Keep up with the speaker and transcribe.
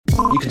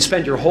You can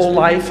spend your whole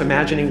life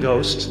imagining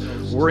ghosts,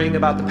 worrying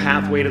about the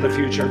pathway to the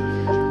future,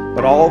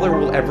 but all there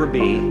will ever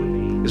be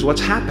is what's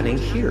happening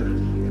here,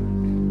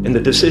 and the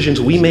decisions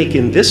we make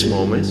in this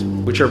moment,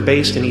 which are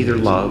based in either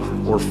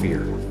love or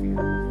fear.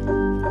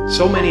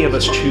 So many of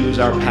us choose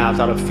our path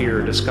out of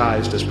fear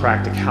disguised as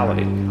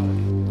practicality.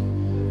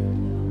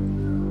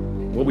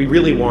 What we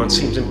really want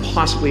seems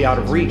impossibly out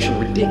of reach and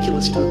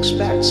ridiculous to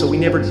expect, so we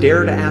never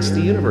dare to ask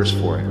the universe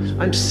for it.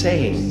 I'm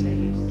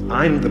saying,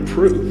 I'm the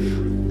proof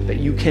that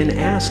you can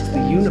ask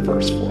the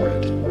universe for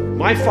it.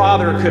 My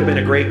father could have been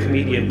a great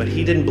comedian, but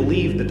he didn't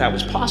believe that that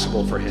was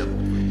possible for him.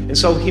 And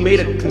so he made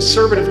a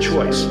conservative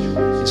choice.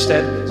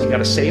 Instead, he got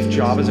a safe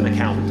job as an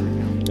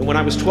accountant. And when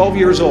I was 12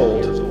 years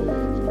old,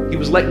 he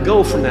was let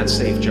go from that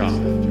safe job.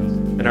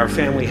 And our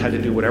family had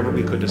to do whatever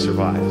we could to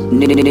survive.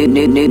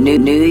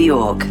 New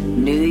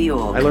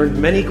York. I learned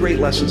many great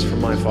lessons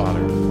from my father,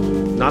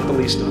 not the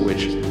least of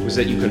which was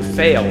that you can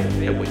fail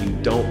at what you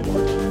don't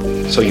want.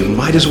 So you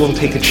might as well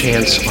take a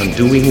chance on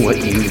doing what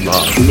you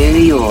love. New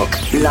York,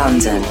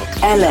 London,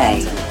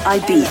 LA,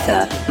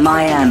 Ibiza,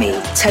 Miami,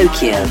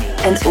 Tokyo,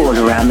 and all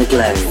around the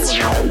globe.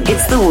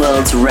 It's the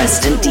world's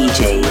resident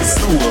DJs.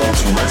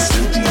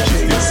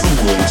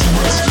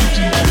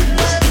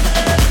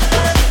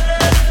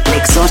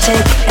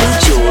 Myxotic and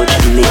George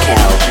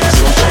Mikel.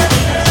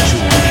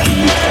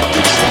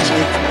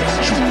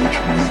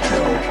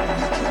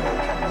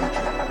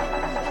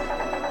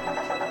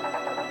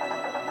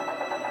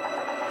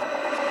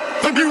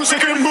 The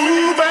music is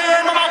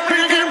moving, my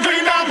feet can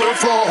clean down the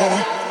floor.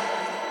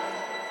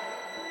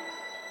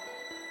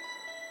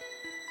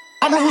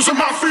 I'm losing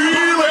my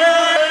feeling.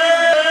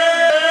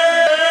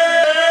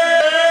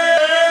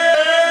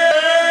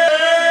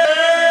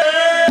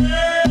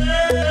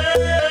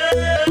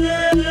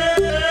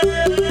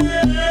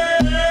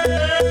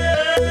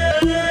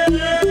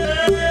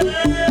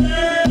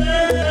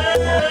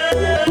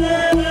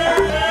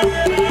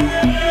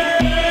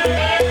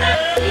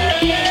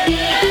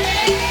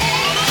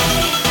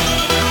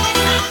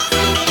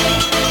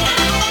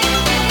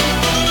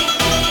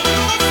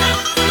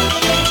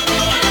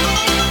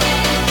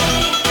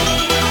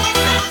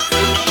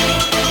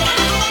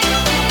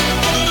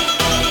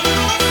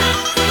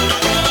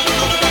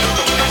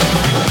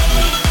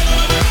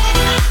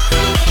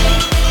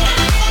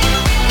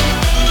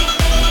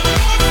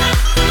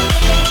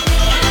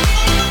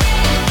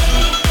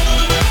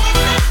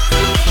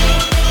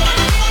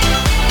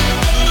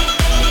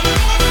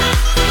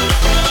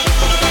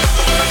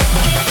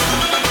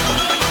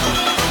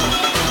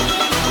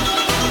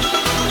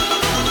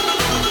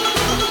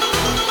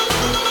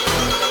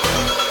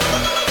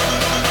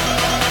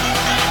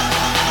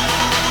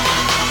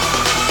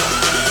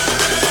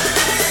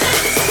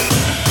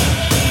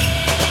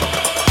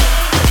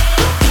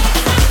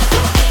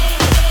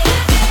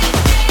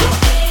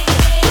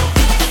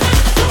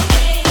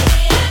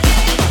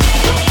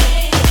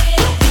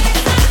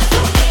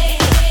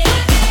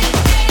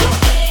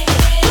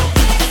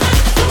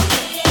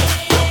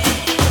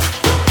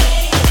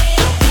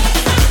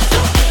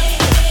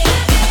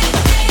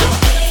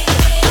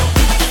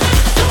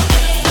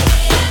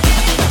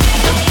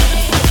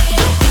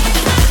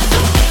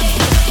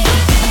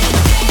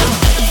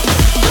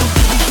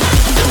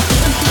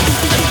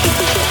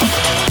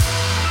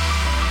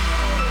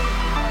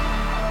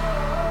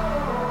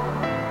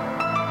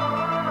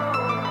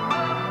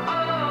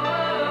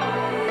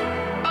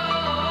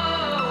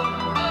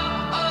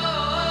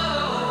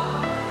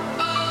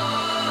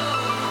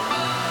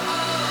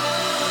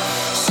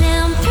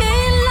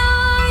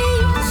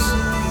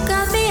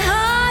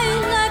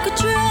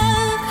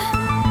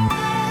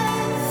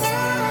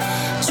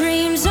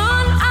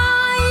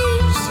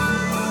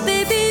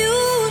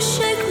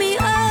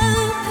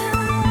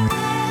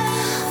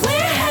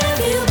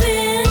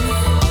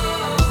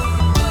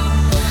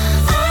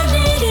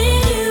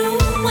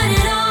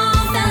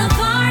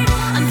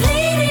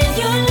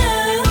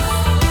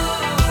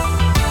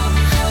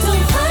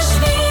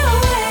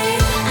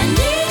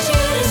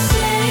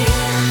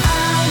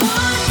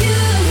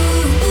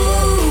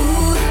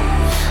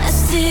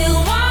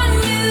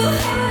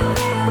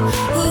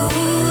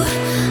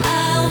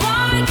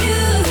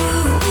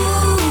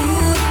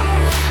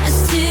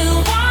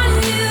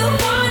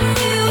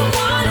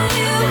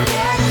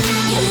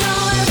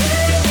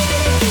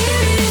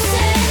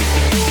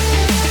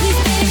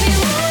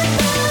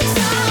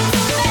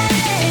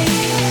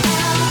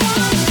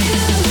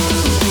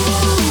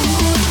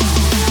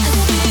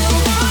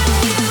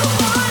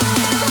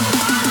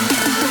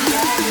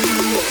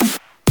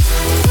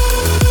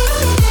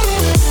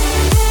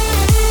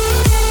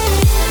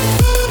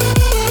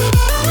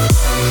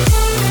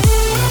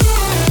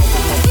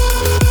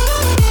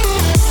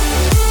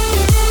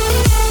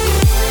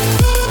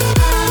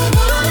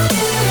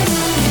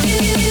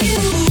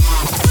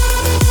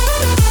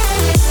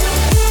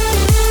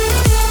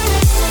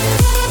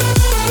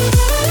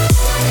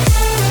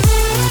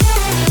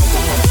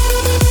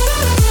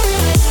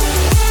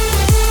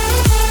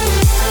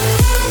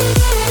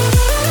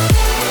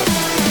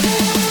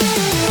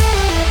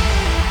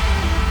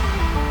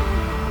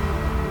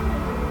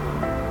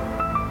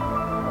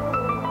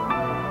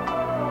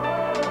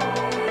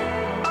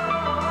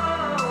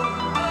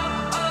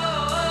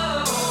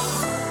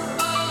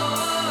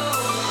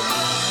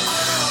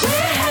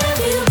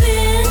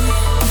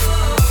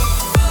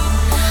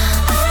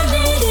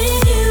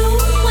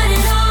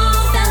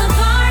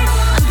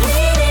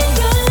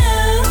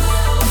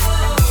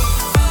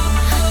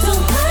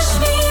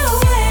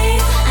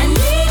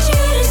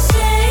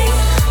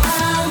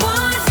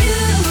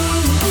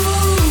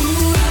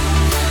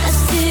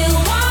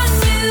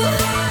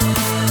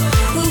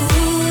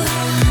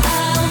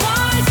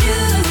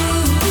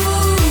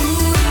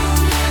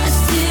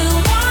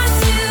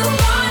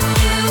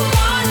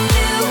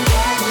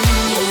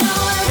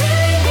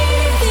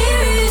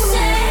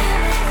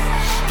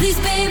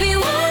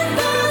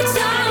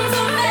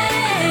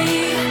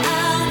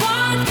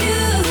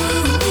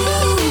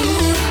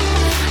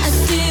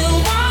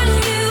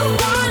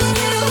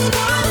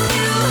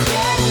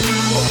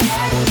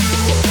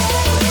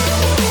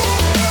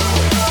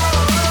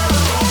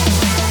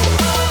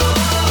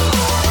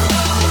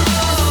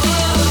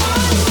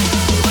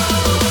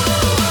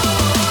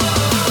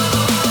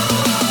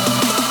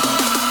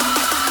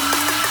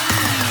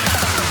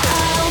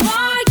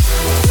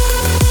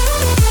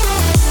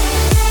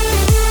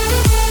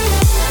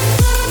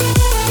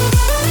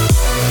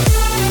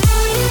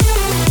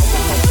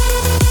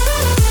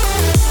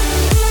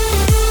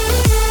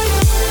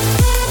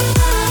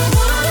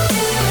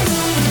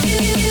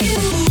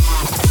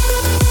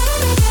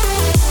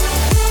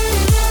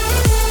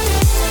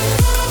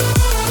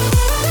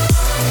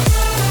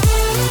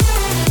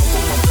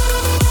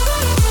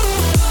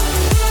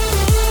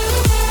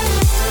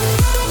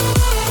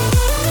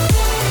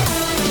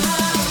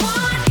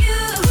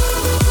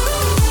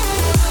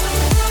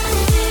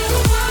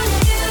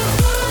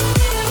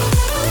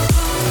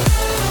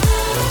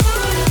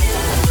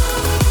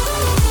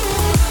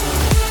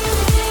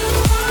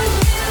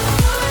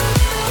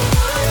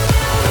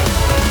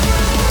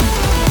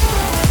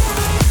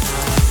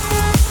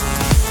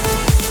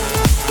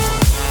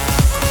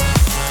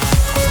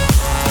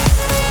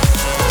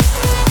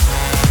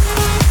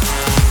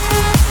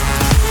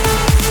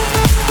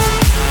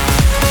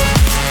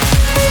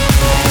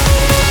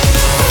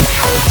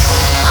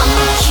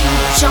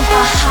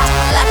 jumper hot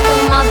like a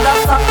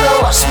motherfucker.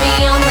 Watch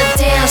me on the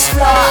dance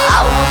floor.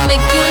 I will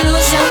make you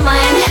lose your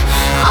mind.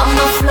 I'm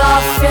a floor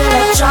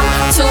filler, jump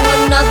to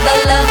another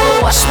level.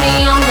 Watch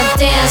me on the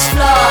dance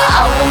floor.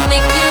 I will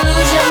make you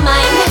lose your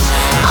mind.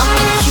 I'm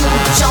a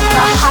cute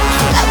jumper hot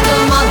like a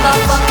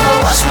motherfucker.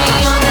 Watch me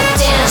on the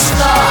dance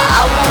floor.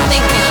 I will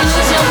make you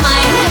lose your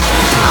mind.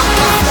 I'm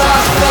a floor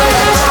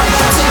filler, jump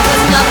to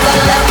another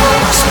level.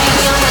 Watch me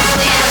on the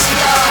dance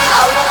floor.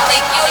 I will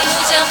make you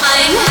lose your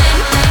mind.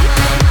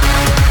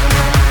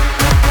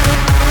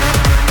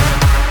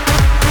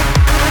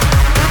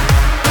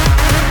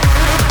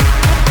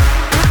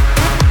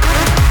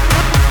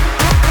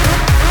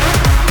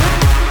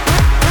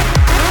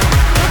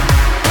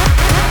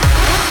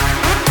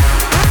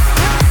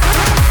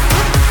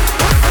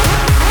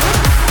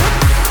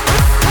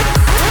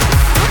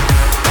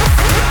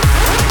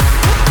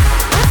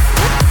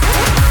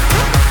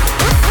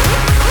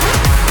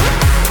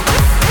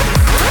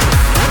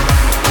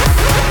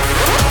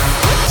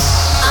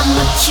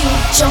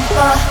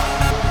 Jumper,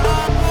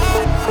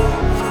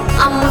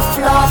 I'm a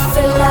floor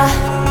filler.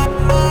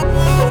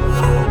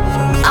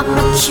 I'm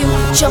a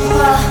cute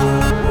jumper.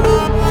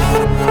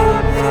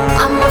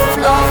 I'm a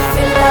floor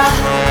filler.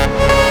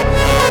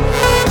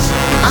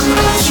 I'm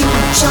a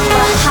cute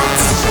jumper hot.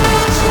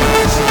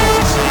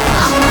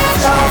 I'm a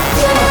floor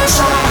filler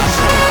drop.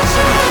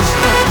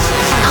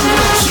 I'm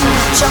a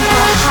cute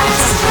jumper hot.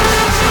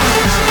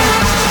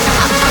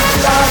 I'm a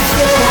floor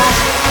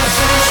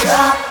filler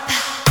drop.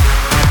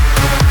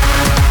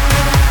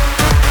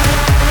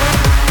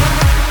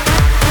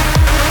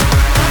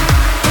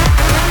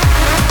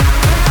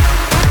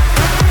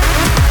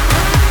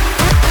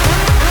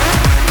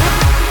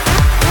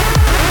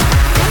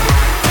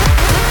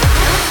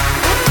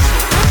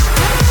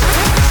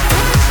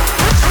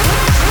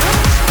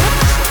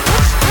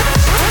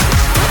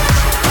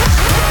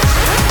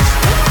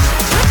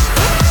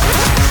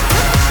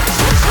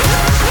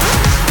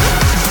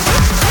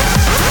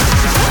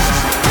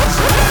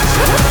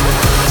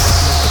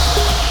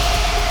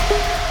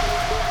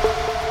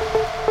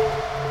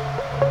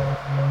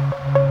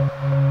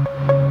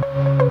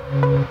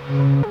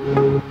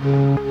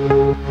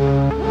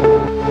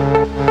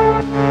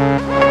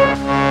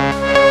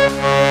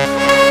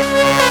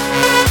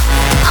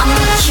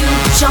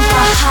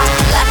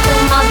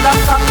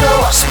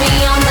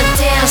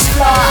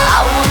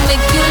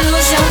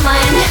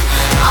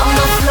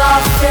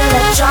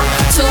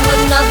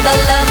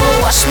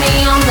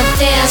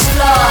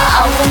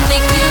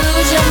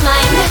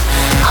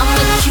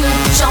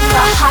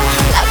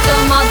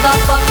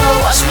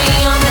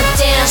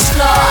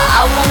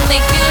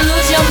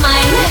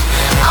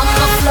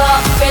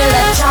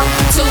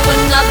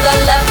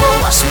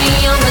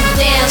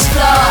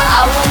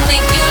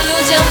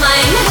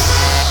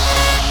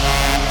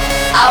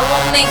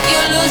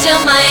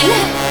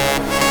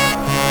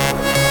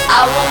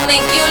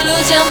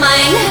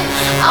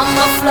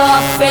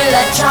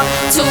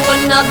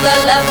 Another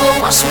level,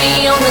 watch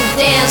me on the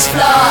dance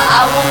floor.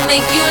 I will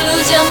make you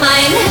lose your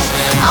mind.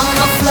 I'm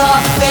a floor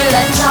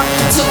filler, drop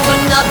to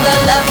another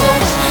level.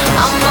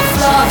 I'm a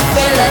floor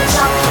filler,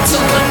 drop to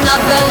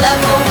another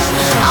level.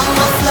 I'm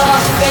a floor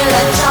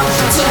filler, drop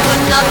to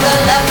another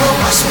level.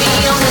 Watch me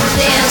on the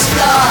dance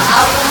floor.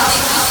 I will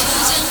make you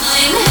lose your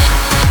mind.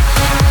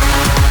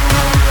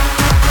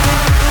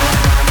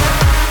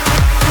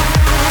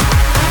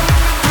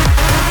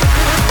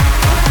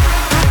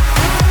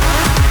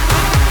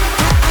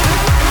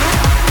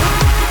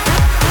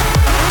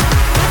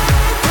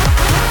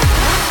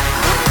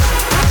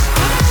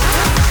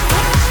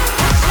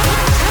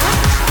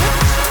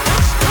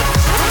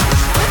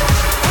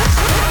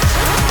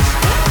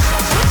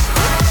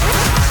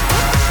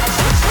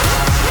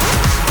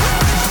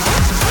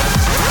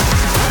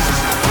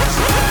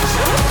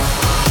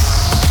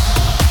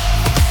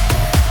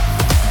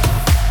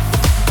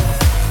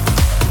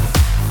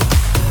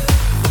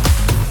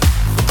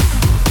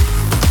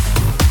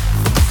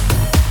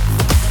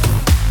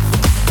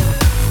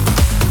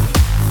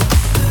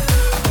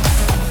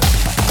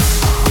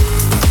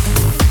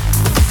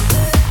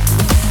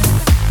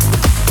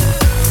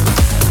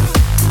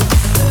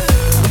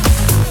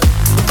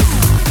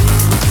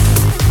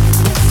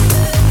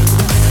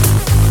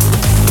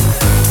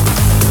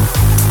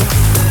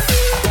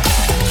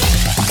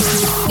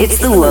 It's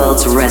the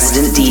world's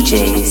resident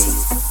DJs.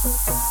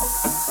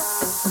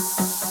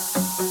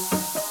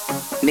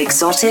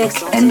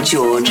 Myxotic and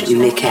George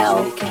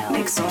Mikel.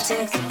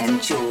 Myxotic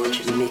and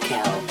George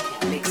Mikel.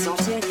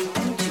 Myxotic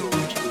and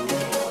George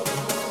Mikel.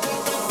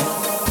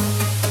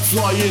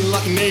 Fly in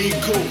like an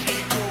eagle.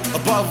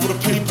 Above all the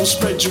people,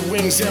 spread your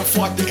wings and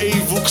fight the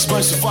evil. Cause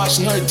most of us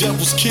know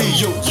devil's key.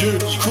 You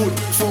could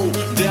fall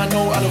down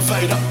no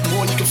elevator.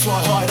 More you can fly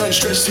high, don't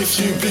stress if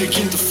you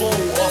begin to fall.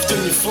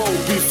 Often you fall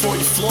before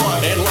you fly.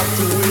 And like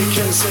the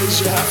weekend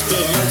says, you have to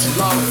learn to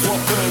love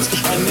what burns.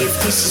 And if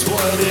this is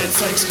what it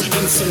takes,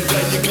 then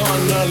someday you're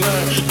gonna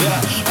learn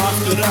that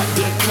after that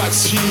the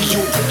cuts here,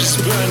 your bridges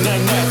burn.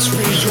 And that's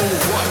real.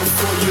 Right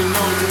before you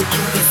know it,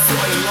 you'll be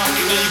flying like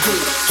an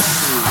eagle.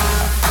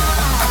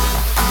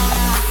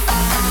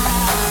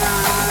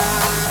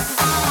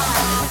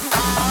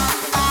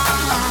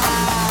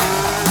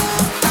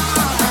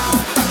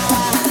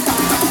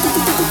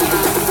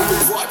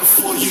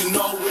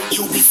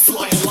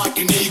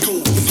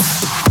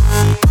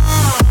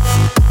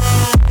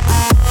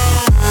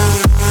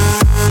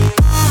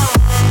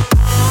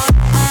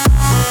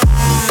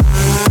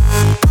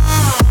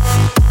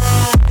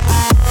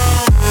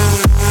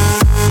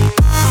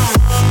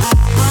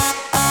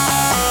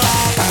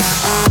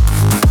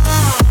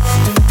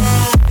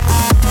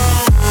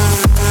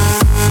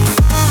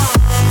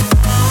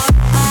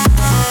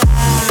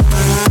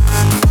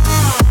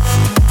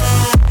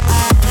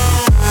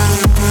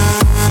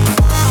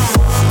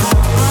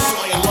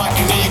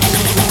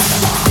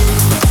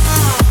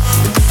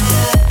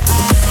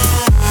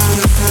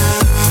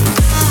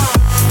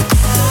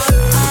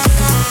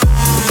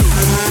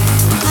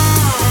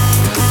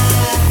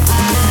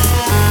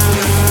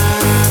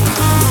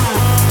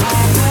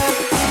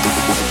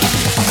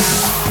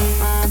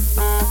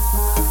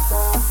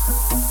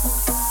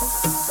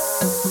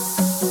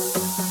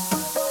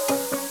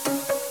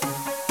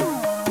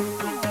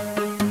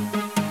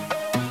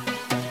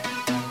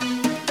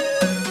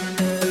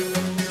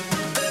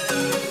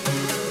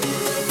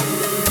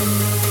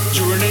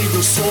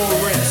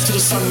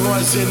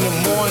 sunrise in the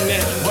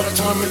morning. By the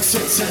time it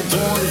sets at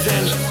dawn,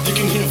 then you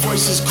can hear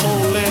voices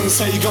calling,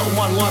 say you got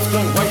one life,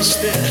 don't waste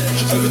it.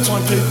 Over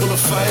time people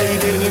are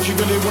fading. If you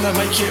really wanna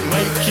make it,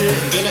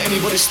 Then let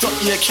anybody stop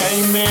you,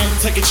 came in.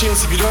 Take a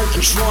chance if you don't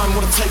and try and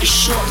wanna take a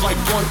shot like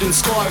Bond in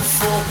Sky.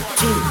 4,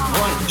 2,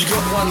 1. You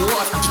got one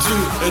life to do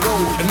it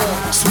all and more.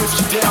 Swift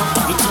you down,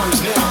 the time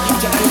is now.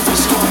 To aim for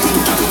the sky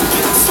and do it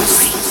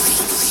again.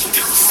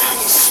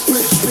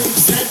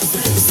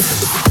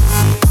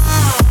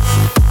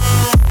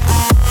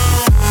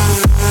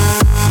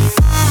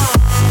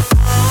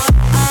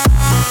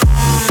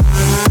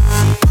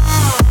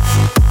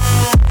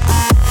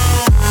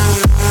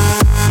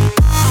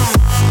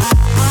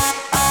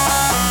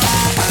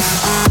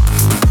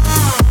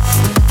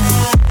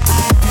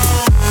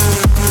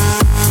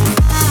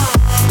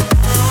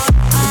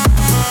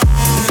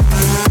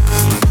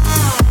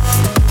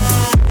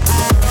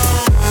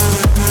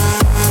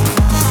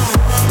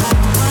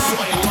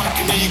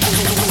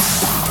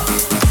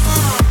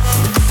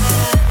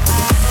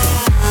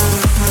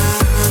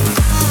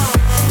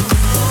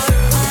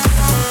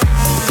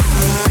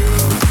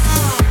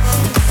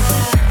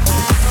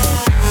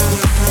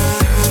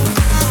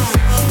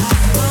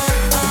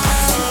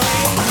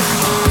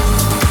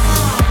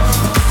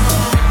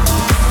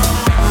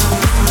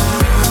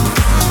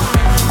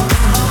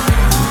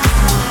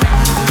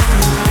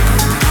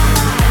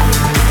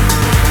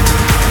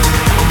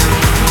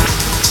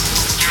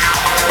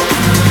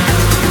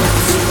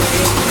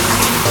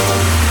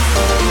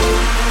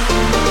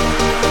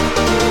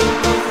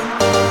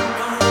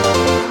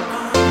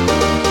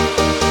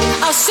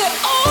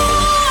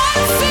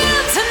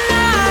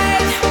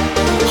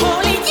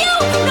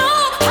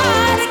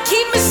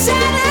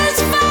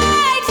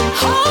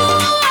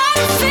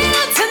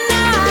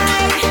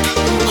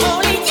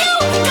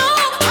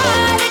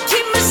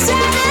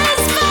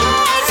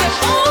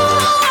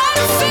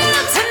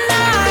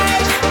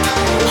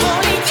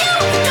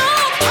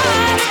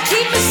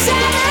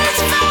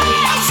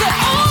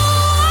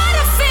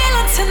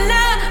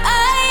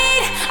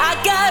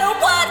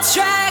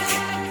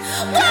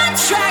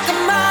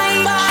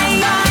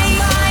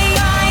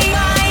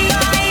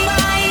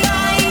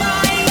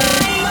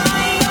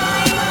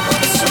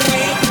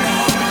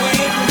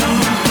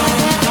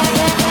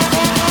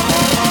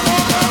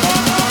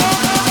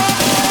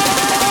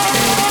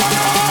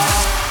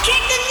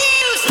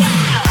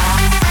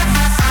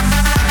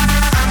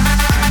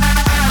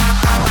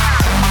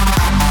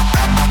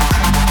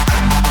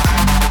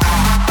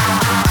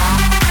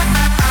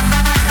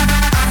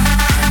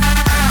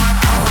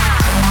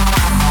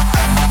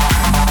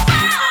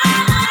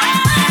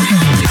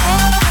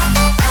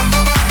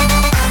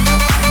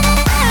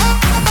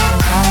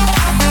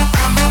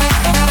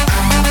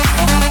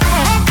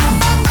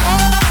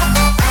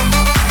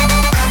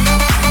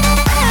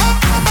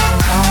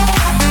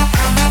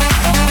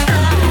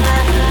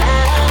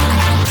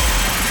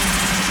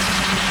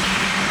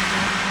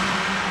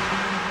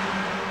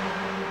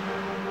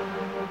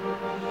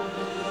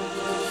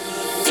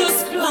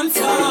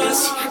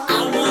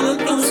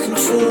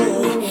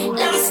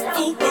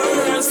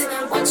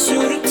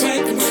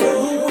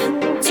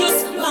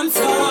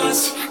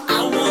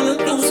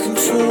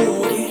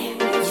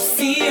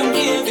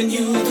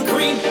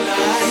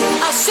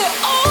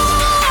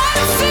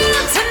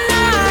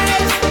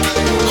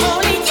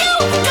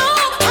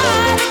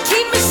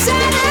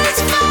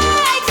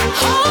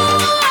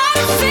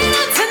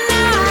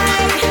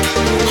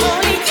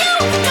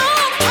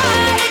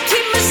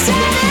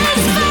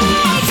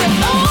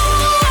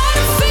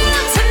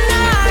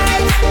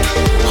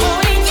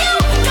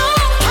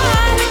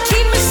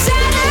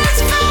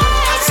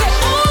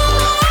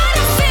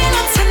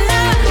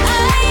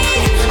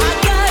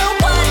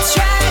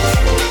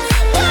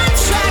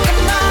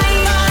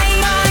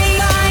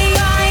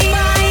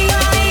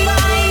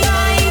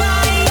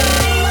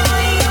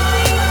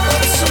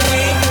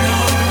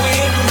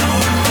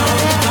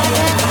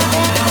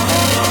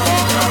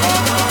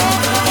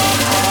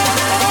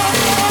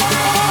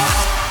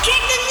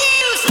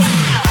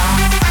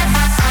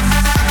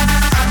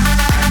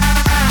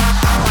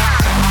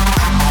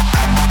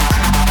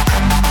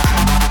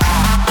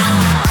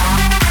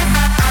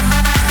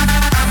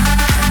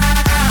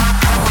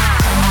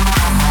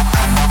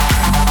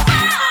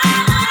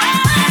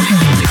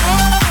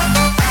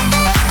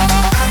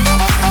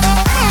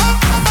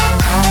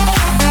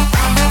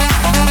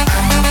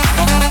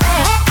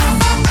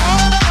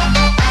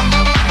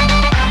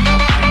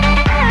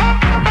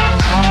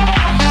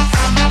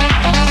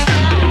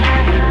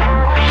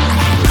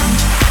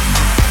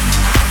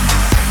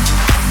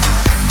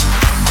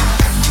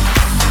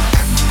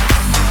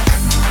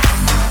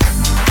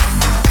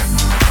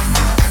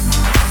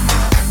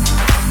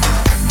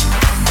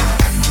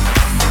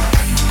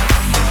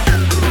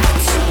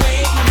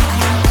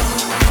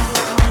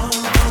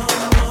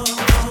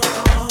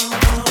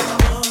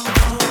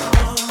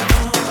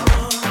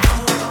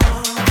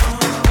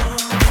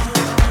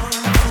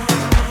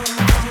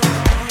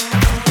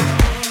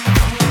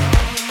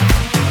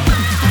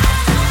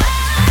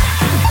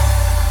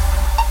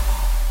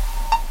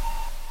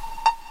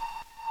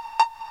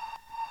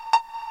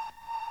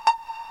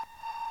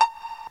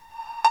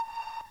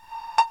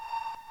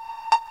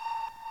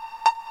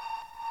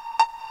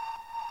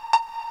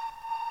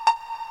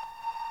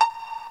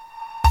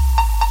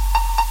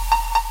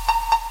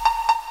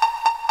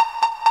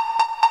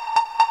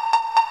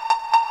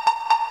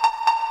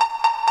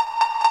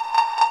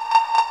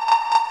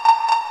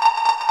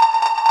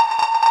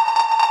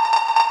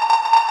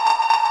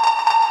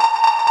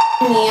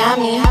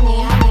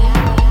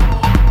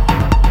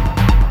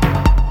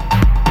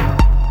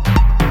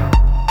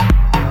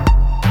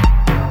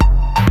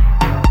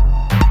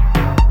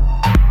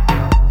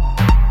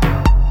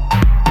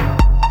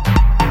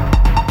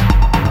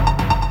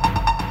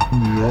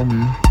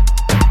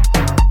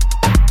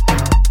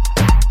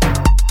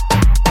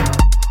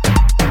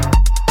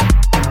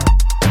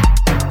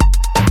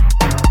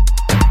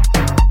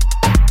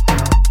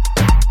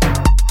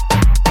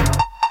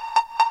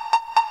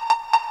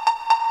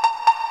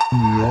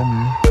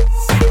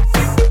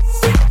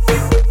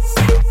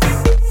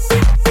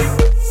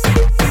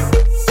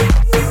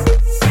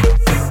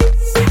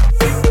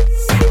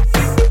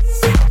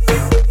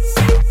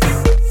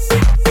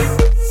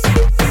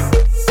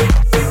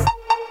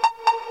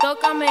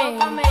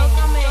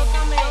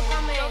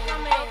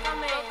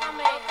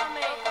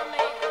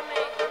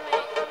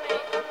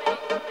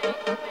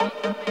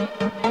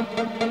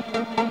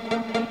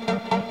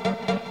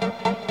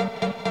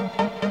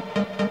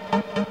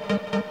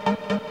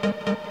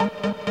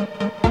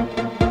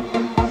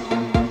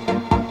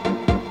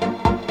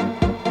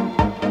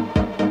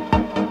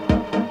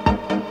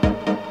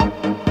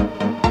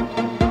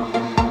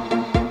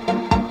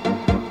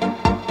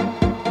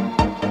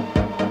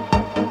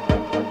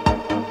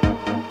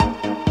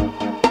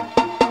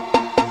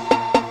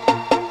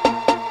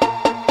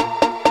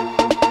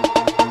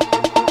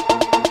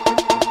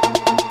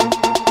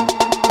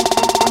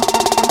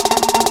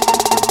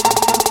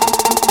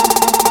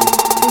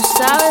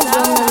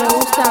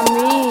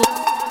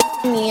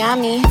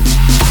 Miami.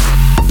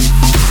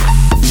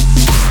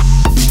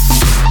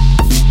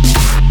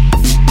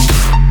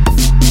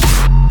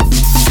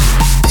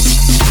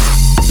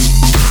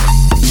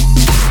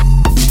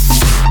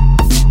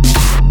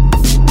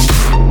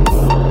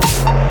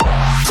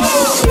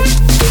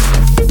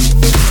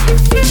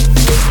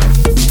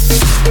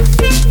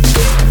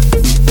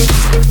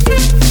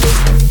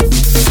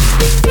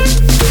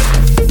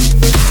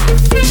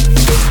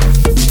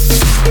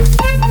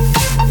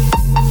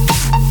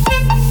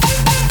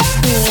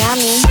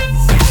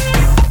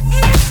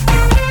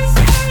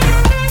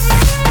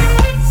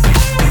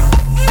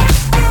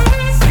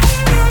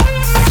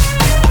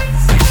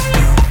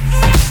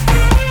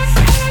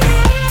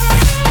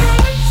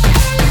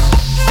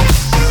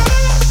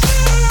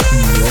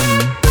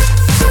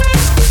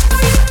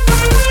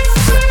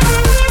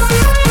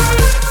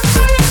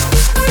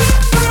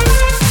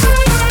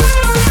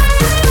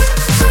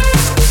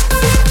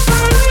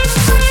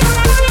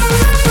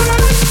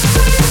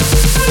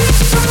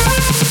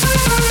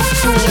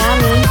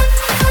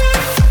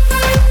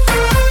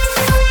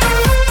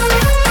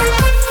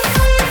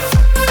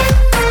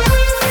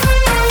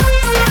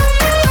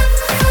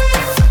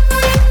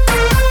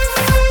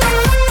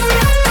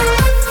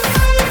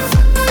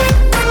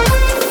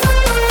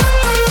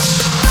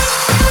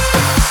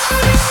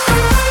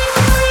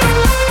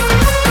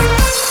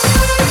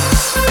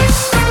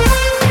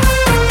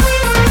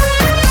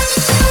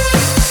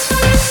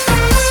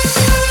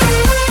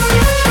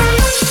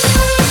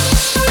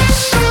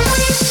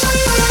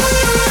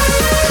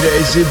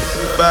 Crazy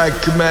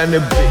back man a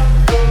bit.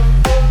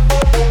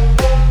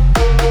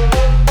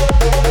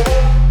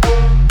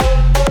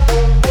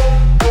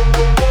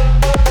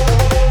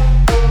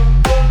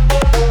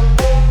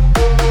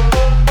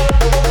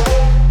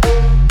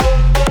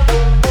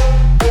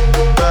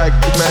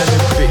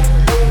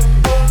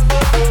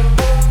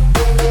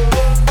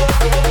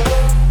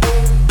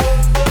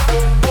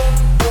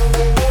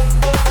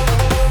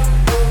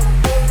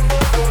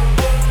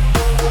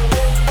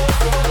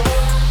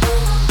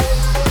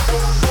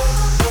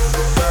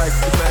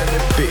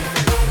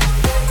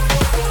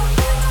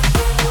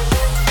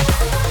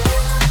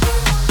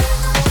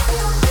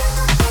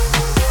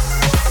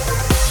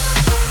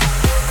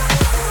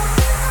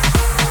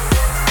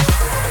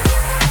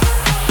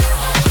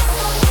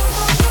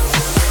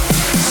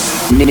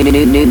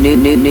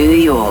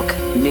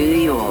 New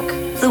York,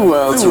 the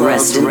world's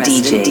resident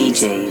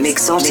DJ,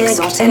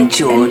 Myxotic and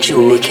George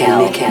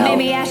Mikel.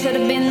 Maybe I should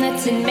have been the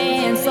tin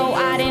man, so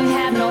I didn't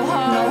have no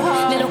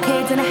heart. Little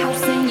kids in a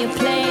house in your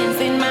plans,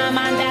 in my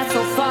mind that's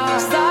so far.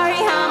 Sorry,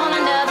 I'm on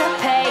another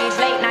page,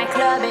 late night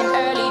clubbing,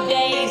 early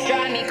days,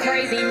 drive me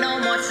crazy, no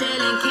more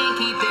chilling, can't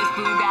keep this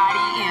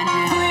Bugatti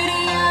engine.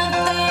 Pretty young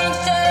things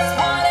just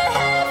wanna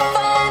have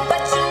fun,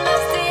 but you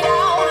messed it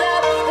all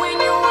up when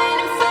you went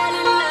and fell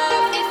in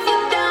love. If you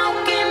don't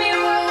give me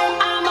room,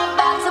 I'm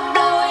about to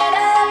blow it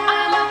up.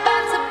 I'm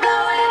about to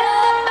blow it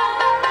up.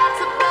 I'm about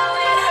to blow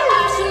it up.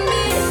 I should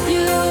miss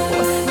you,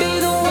 be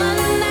the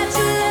one that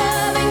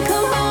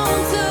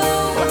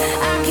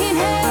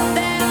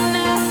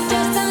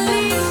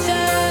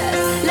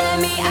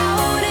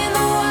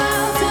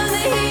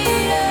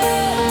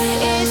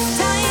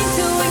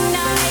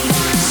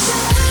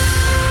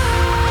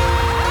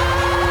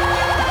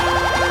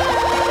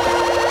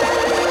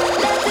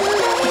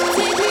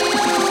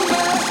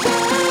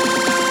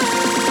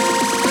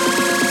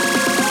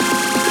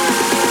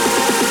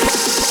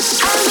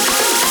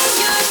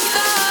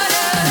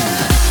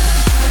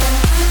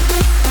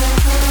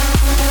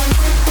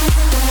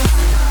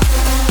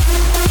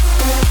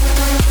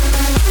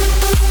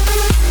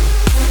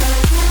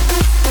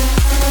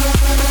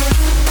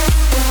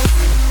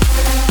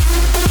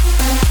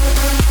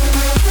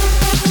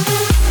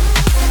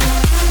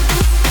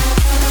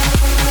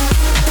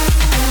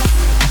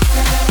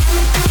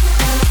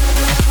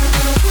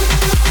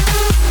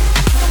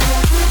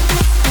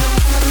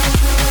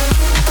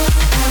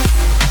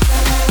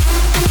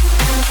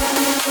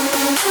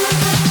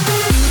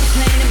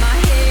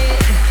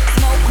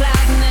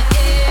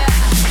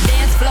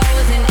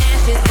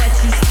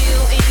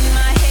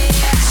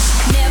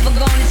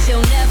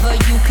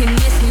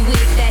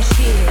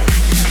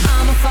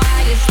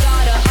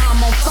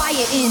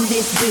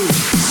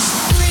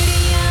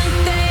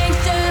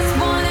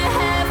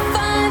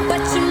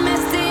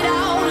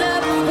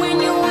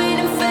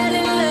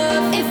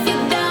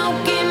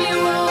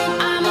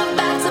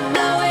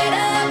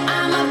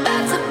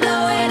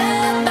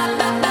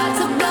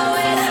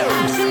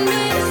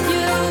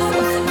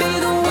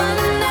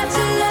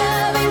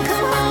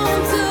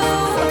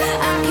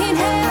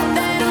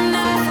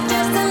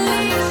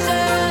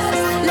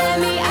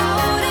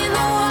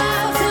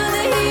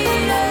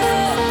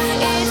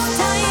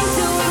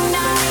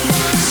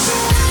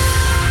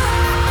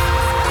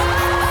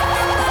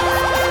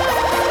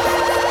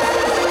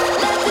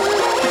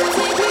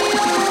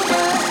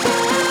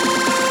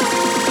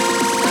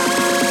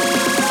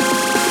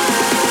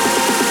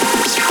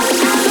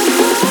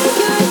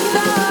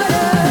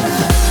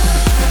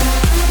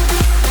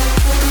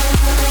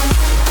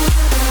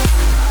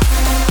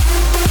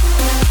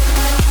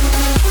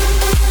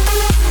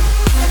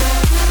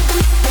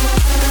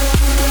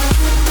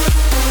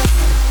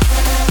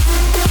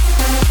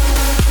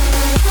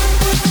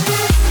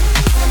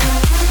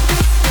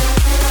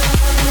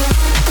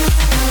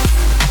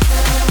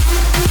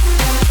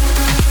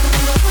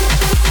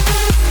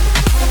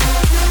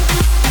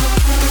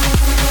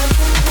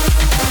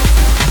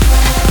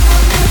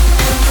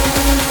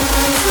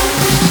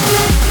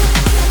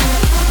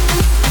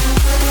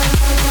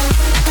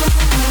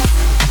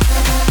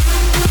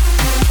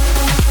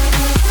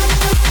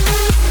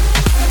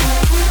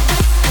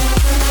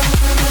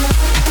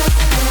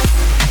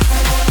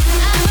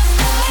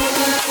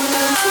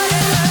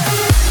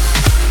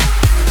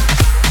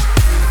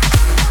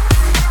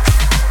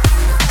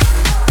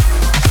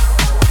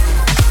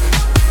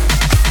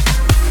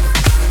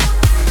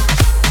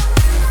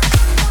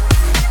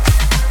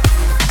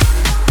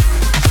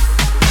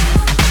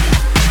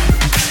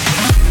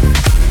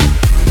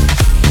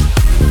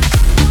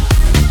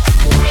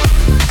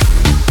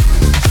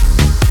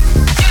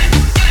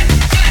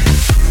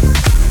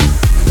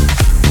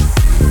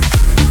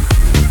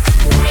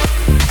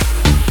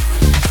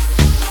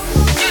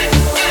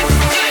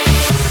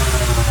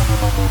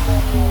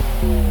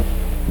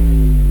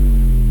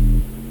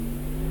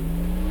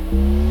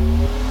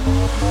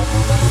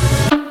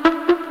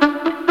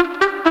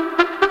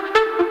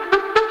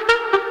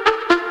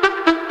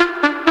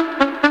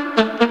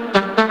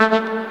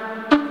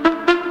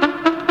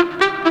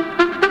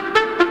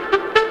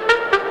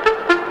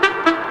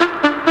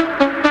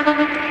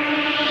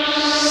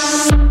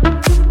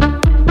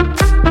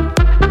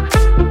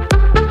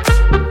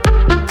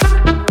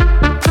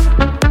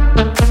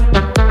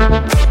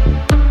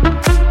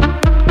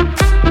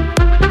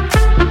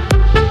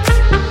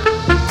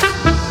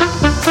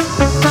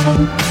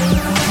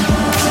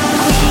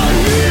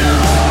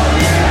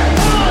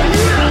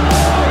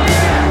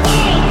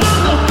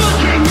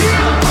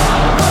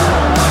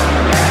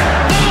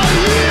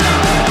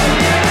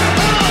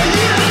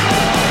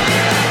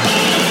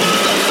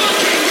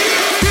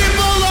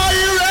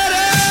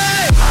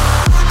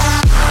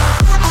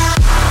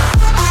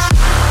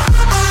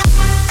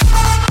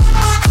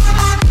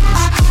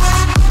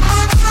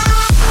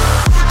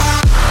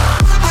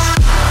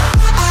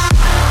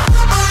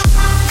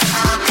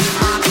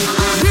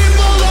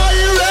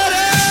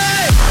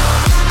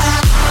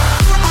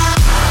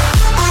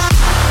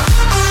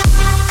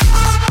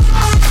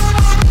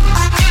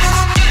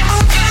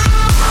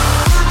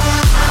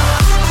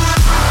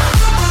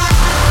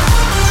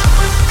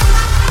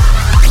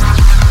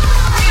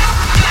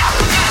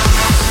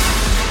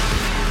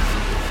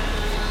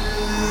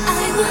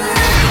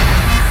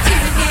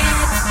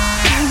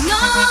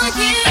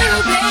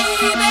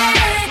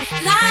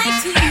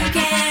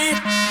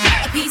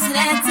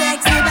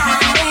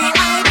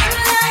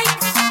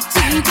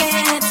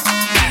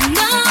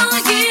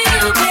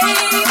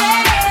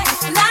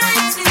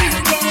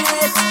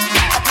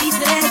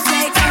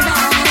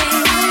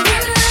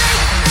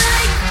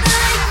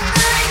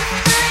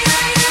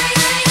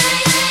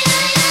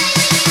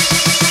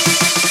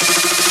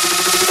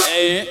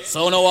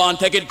so no one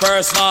take it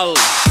personal.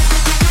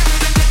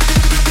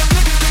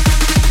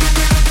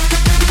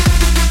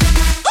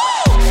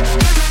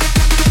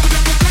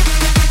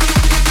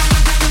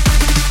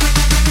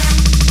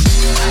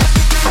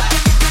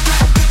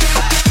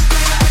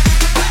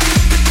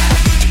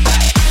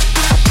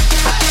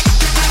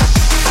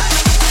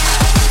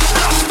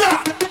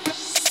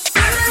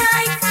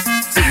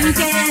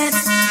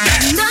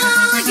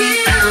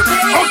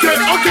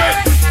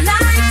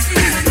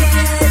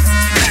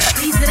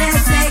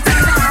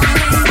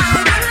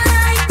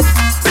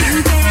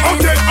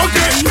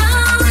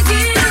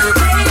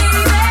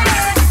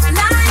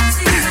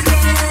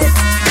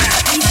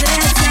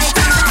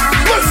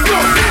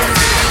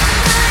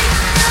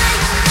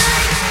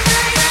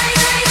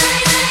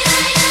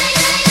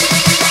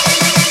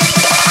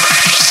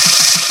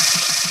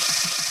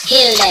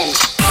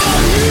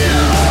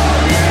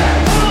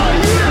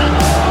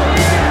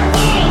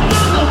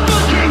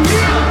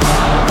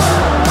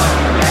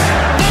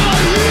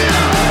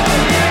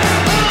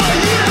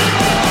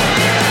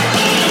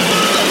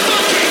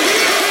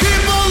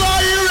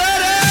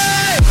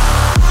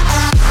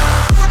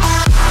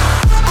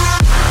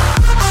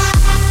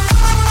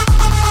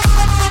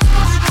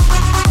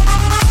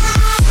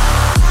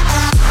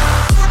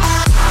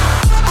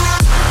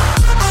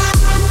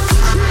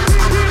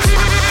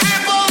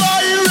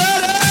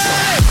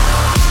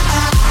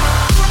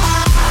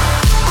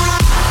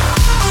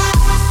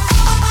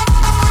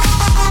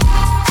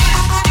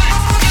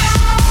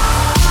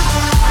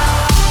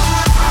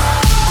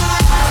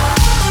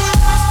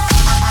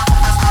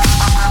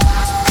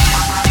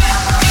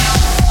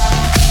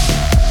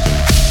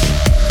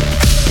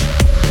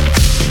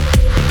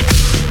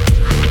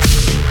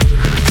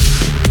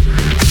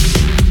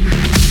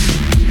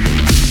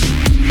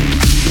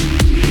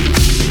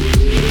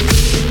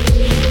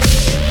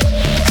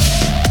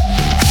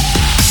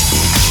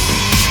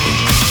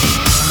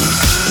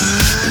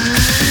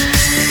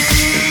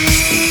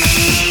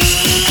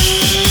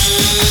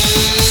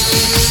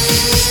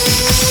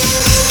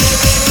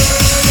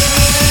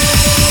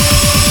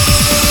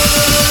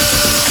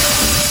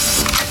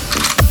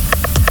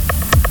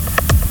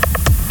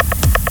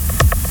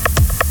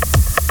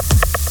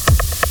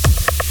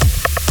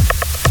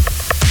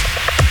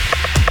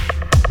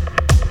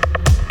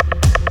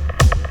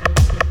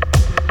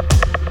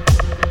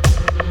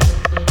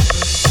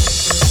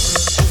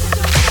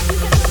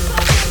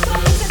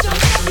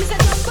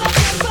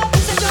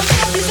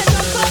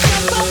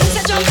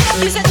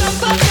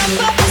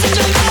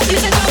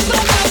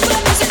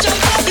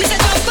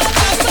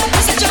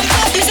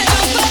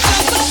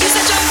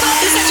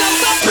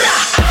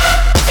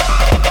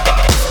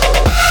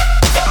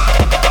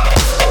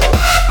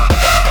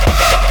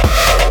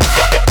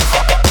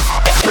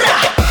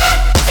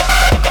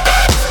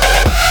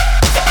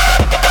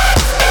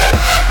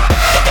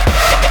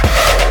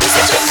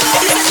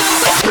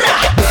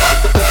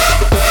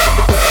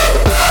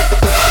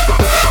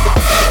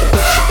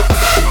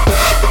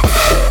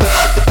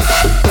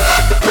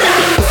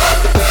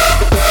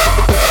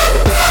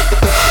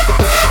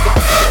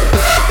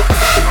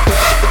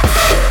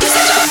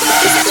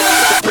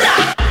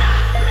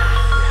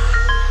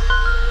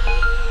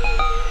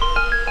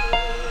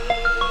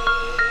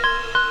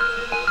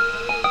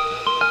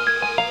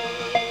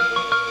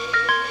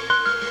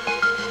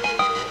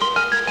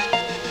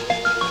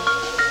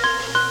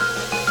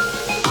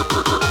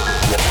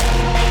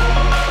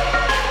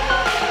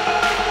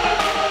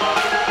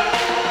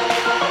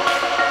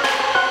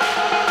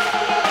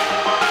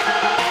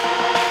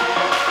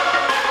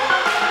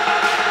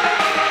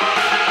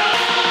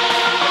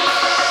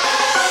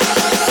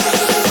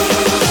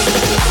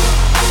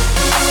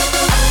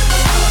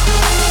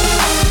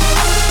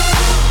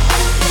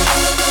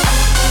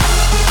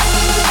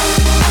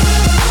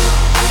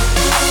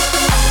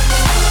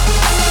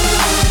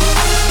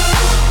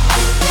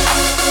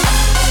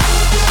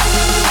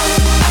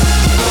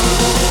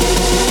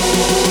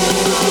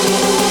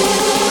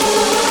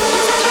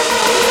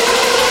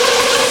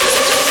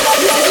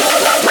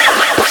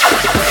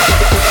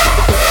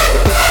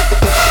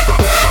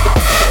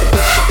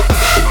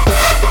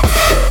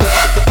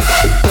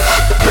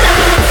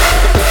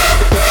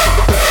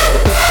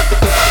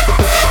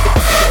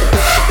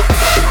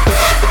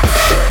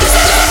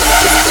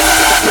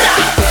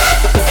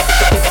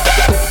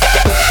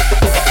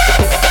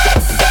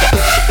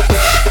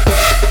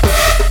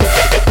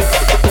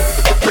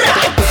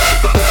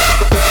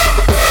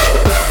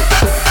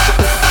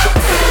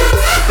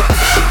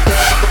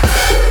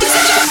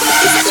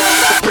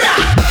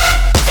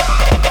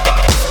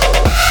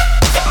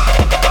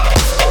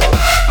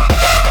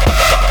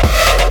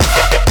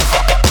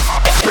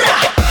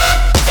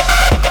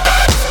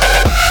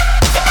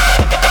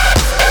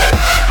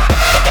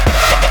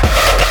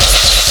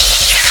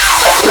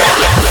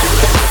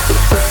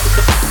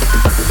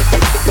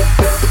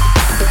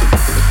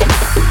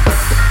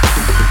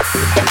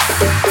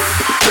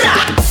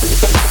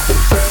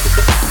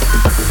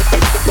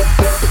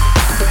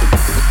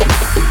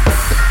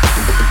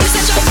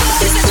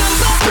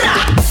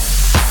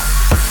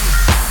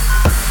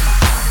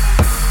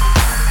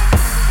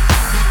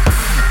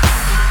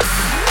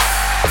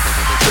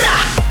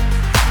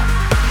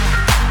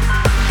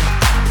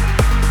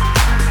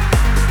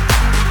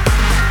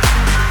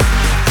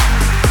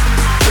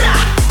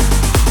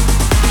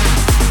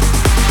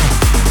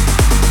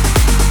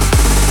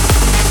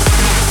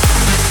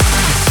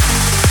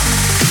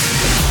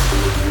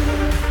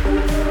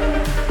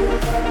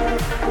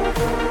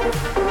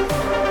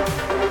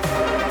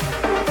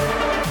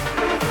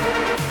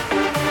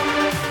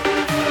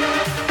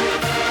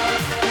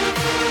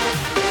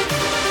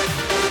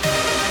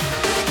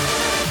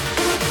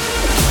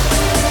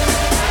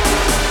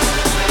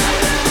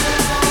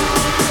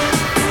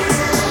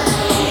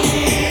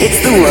 It's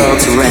the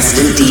world's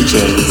resident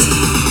DJs.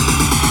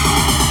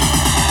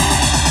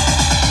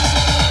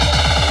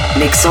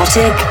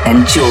 Myxotic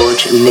and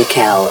George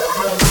Mikel.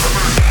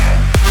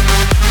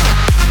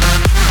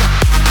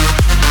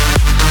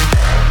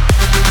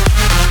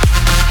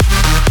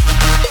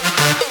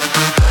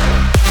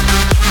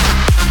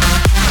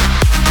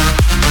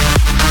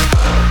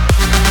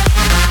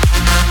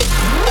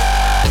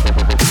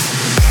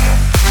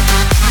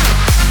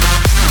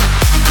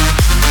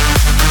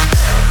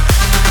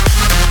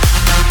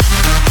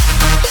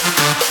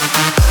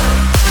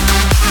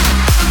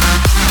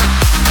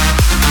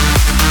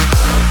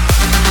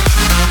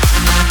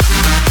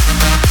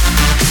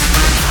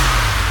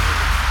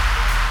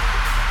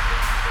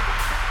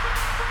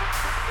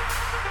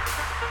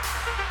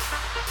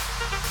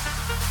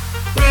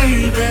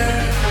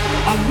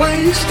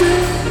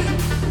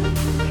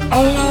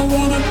 All I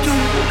wanna do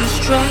is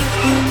drive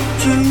home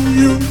to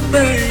you,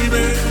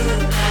 baby.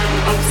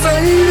 I'm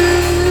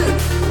faded.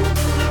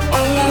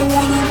 All I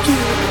wanna do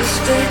is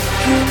take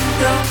you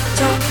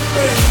downtown,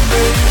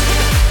 baby.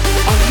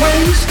 I'm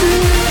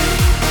wasted.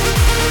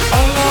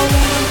 All I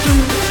wanna do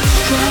is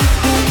drive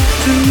home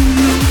to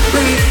you,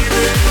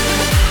 baby.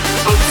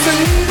 I'm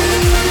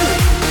faded.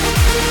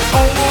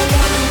 All I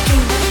wanna do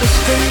is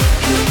take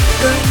you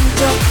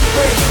downtown,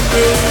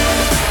 baby.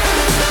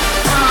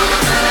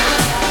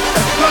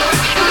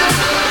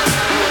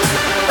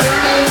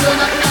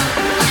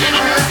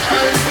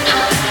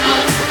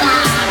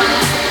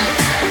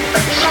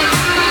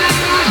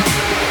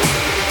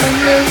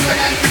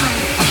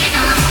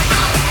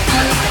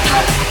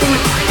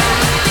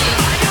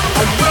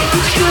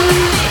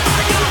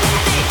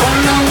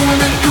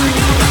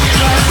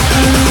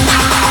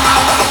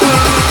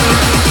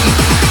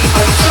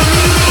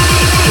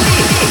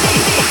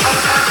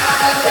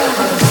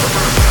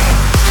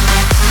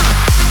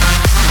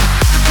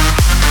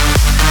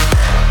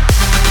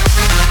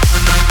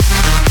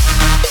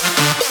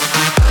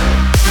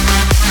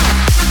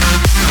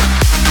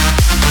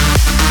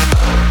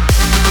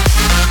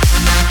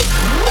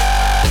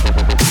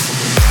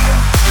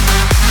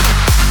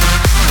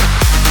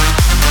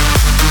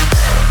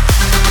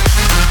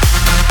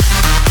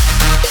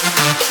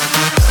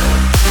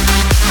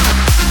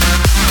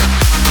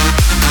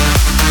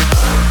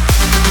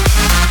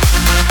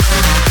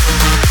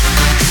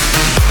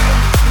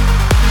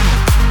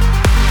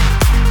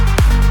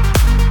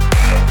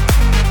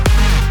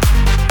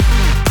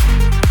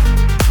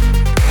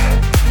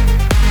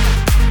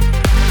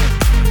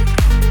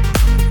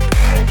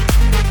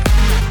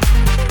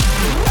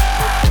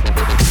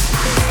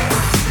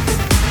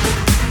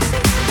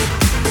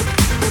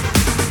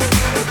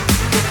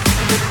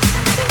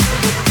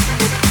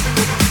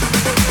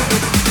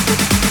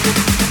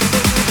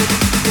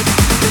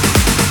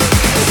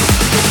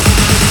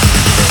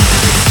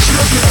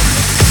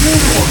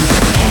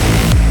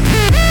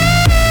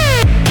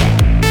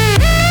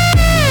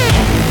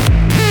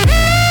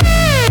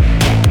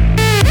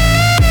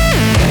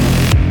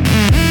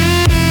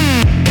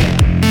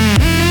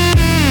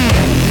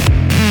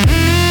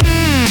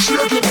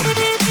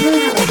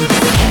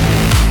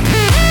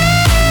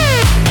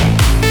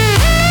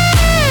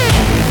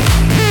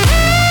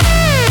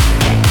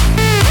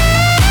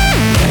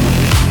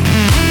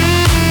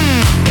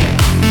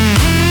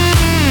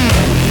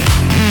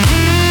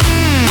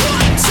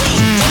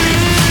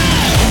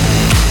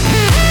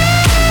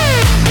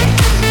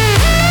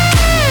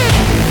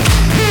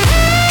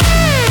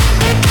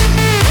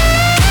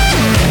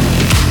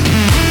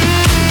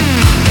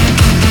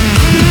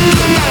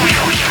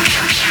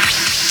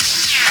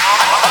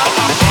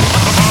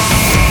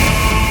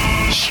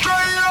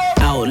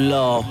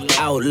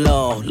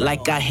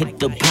 Like I hit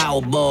the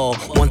Powerball.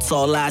 Once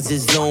all eyes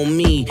is on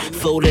me,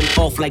 floating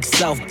off like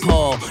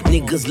Southpaw.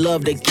 Niggas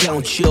love to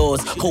count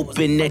yours,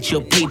 hoping that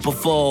your paper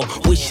fall,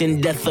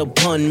 wishing death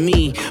upon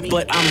me,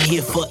 but I'm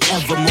here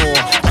forevermore.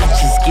 I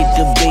just get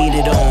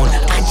debated on,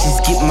 I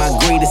just get my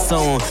greatest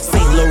on.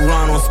 St.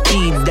 Laurent on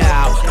speed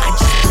dial, I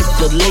just put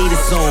the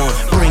latest on.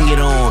 Bring it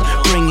on,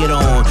 bring it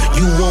on.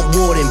 You want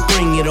more, then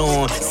bring it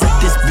on. Set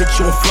this bitch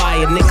on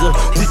fire, nigga.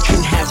 We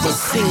can have a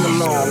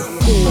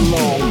sing-along,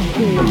 sing-along,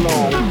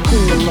 sing-along,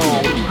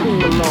 sing-along,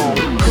 sing-along,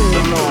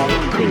 sing-along,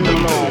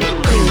 sing-along,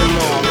 sing-along,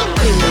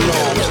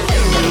 sing-along.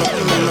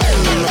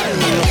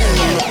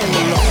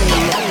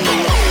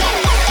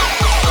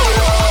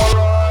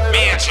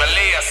 Mięcz,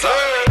 Lesa.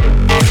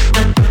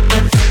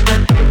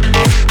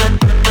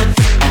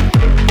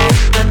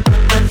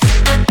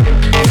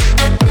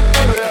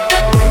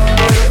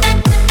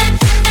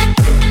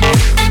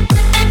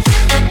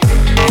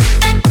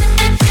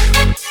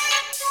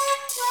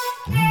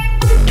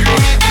 You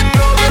need to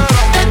know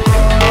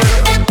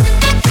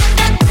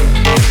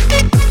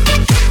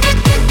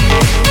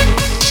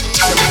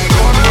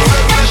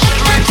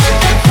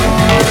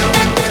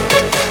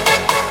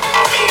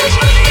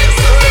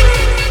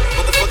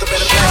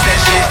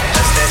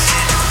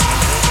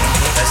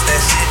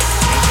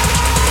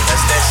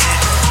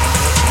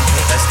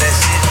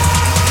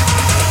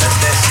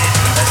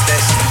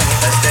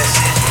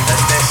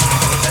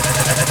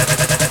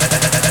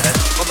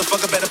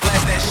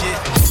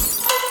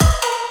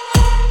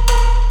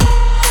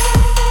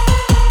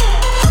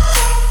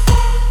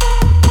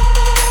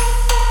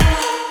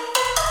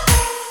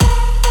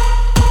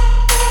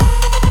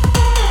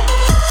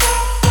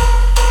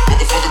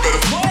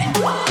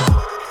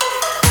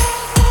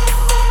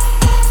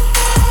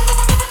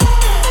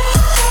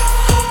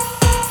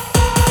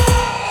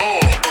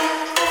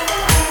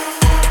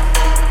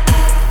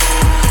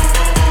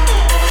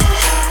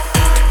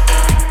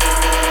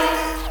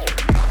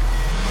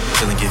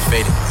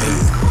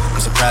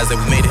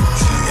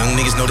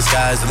know the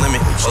sky is the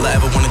limit. All I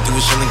ever wanna do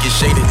is chill and get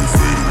shaded.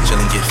 Chill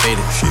and get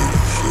faded.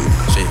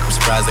 Shit, I'm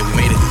surprised that we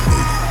made it.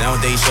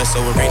 Nowadays, stress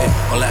overrated.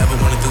 All I ever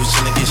wanna do is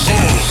chill and get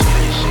shaded.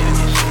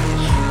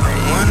 I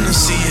wanna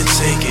see you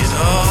take it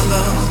all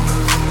up.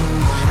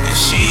 And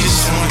she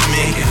just wanna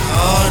make it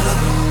harder.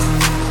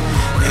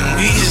 And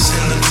we just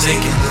end up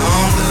taking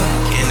longer.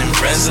 Can't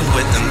impress her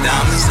with them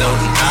diamonds, though.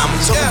 Them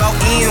diamonds. Talking about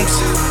M's.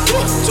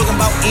 Talking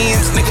about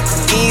M's, nigga.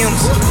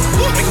 M's.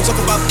 Make them talk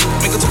about M's,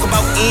 nigga. Talking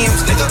about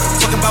M's, nigga.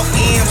 Talking about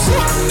M's,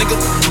 nigga.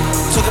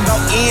 Talking about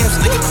M's. Talk about M's,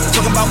 nigga.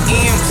 Talking about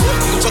M's.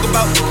 Talking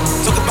about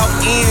M's. Talking about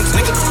M's.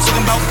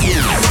 Talking about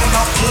M's.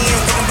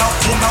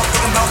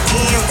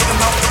 Talking about M's. Talking about M's. Talking about M's. Talking about M's. Talking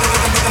about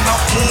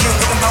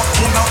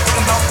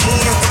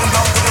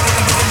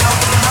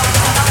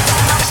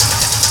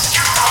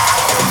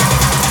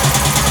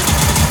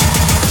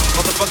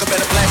motherfucker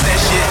better blast that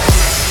shit.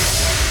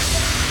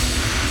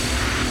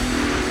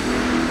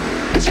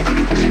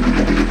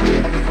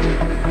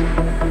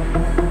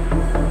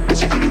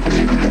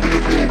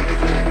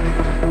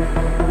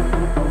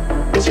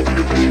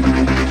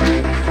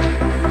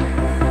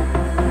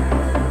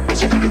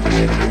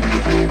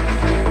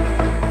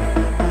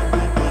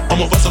 I'm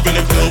a bust up in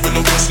the club with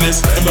no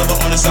business. Them other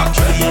artists out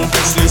keeping more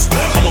business.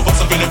 I'm a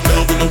bust up in the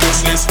club with no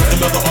business.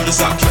 Them other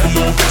artists out keeping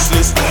more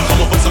business.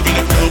 I'm a bust up in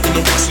the club with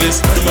no business.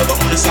 Them other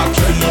artists out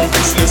keeping more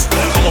business.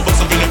 I'm a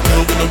bust up in the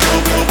club with no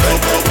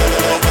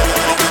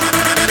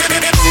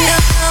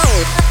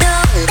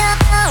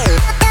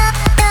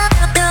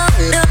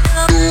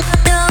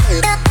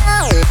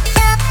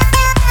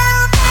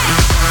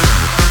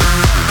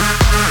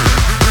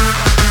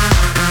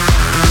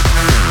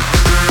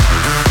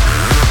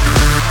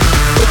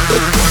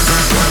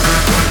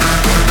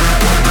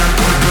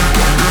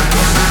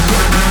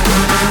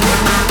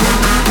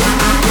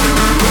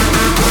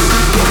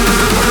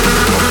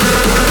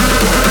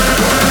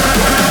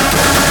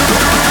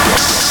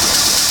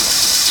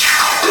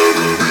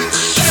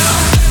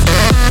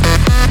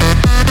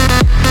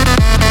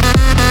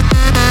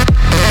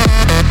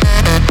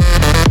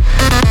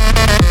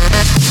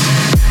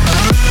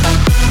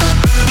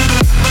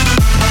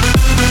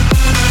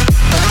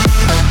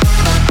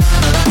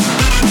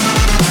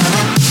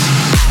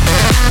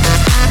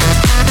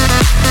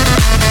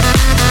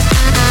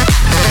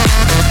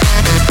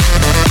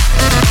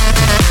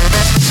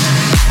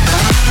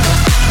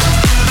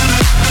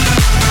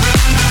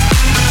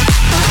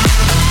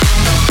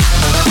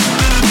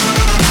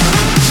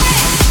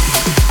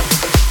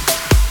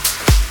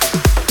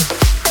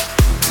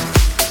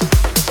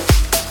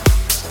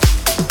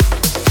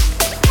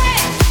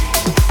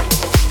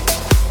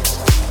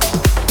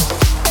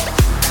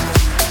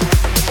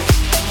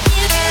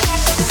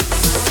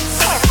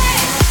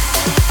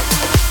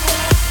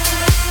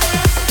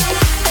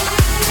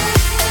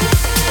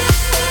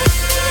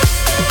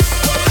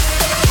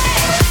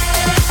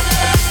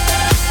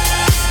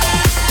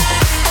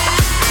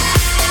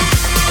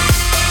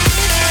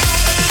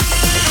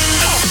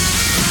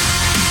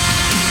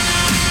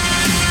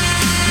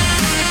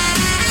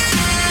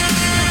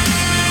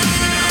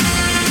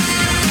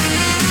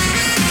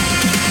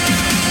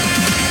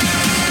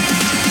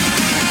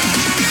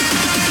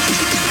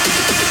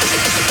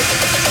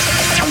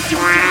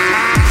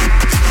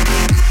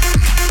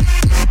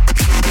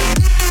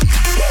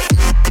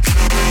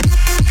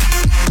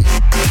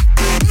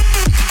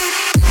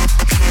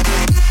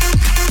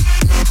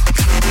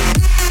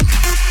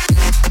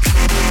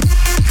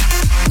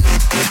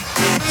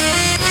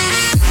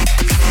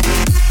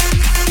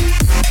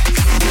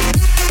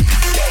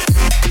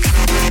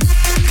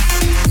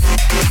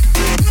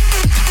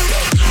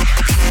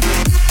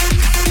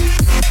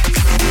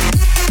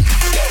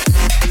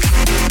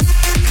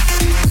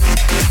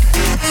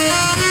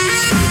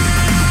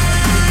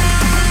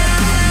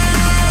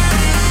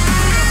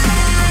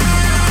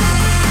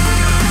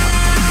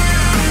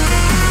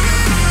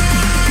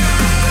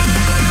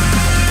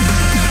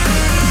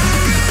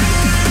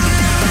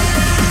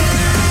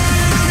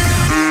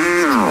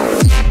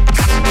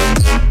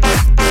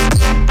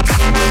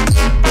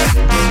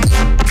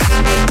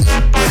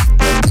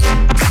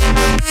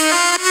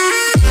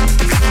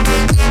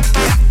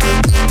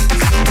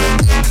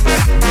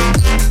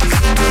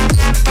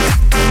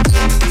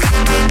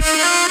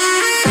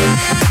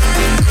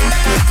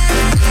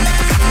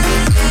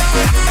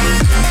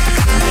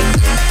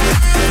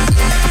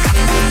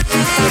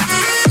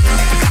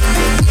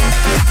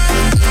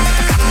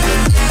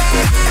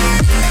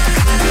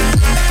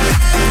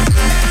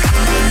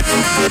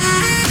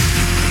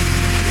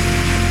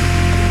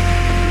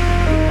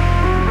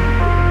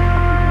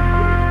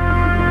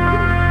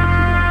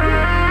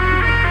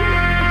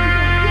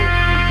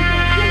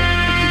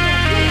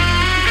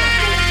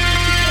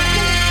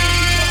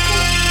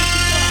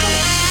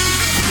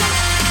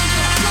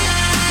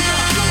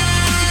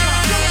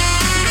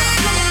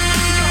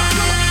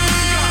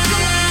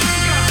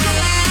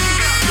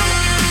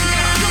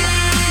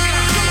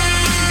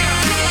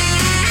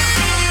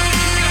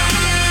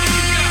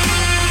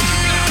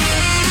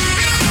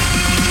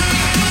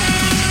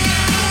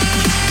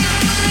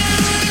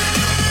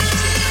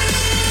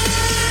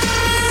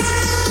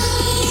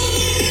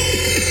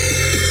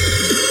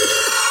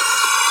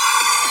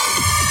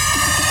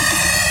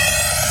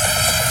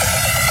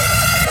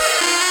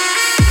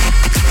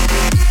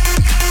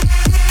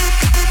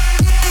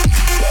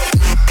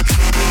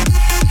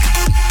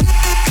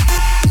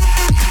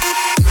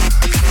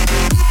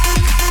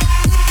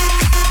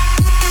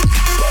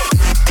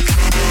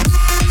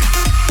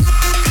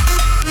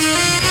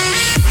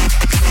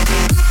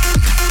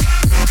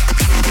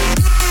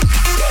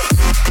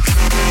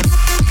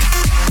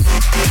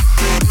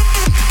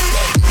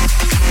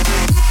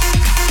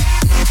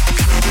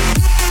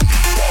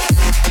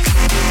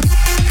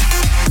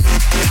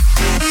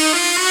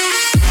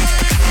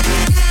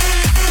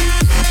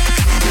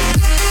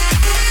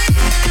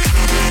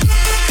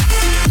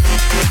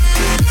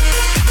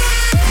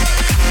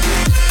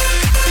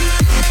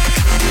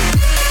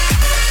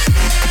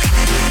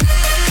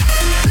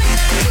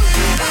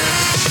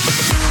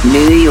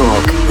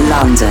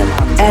London,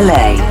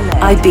 LA,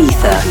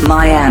 Ibiza,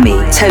 Miami,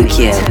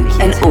 Tokyo,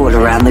 and all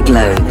around the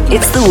globe.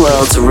 It's the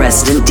world's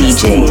resident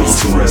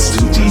DJs. The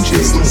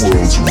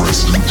world's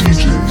resident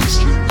DJs.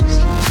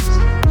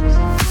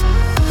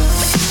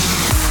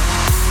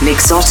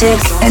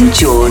 Myxotic and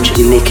George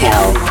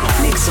Mikel.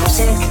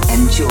 Myxotic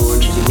and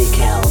George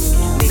Mikel.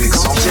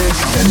 Myxotic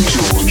and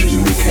George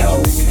Mikel.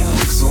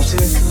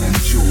 Myxotic and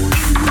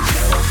George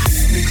Mikel.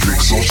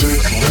 Myxotic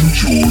and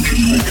George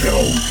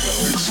Mikel.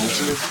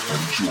 Myxotic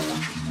and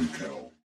George Mikel.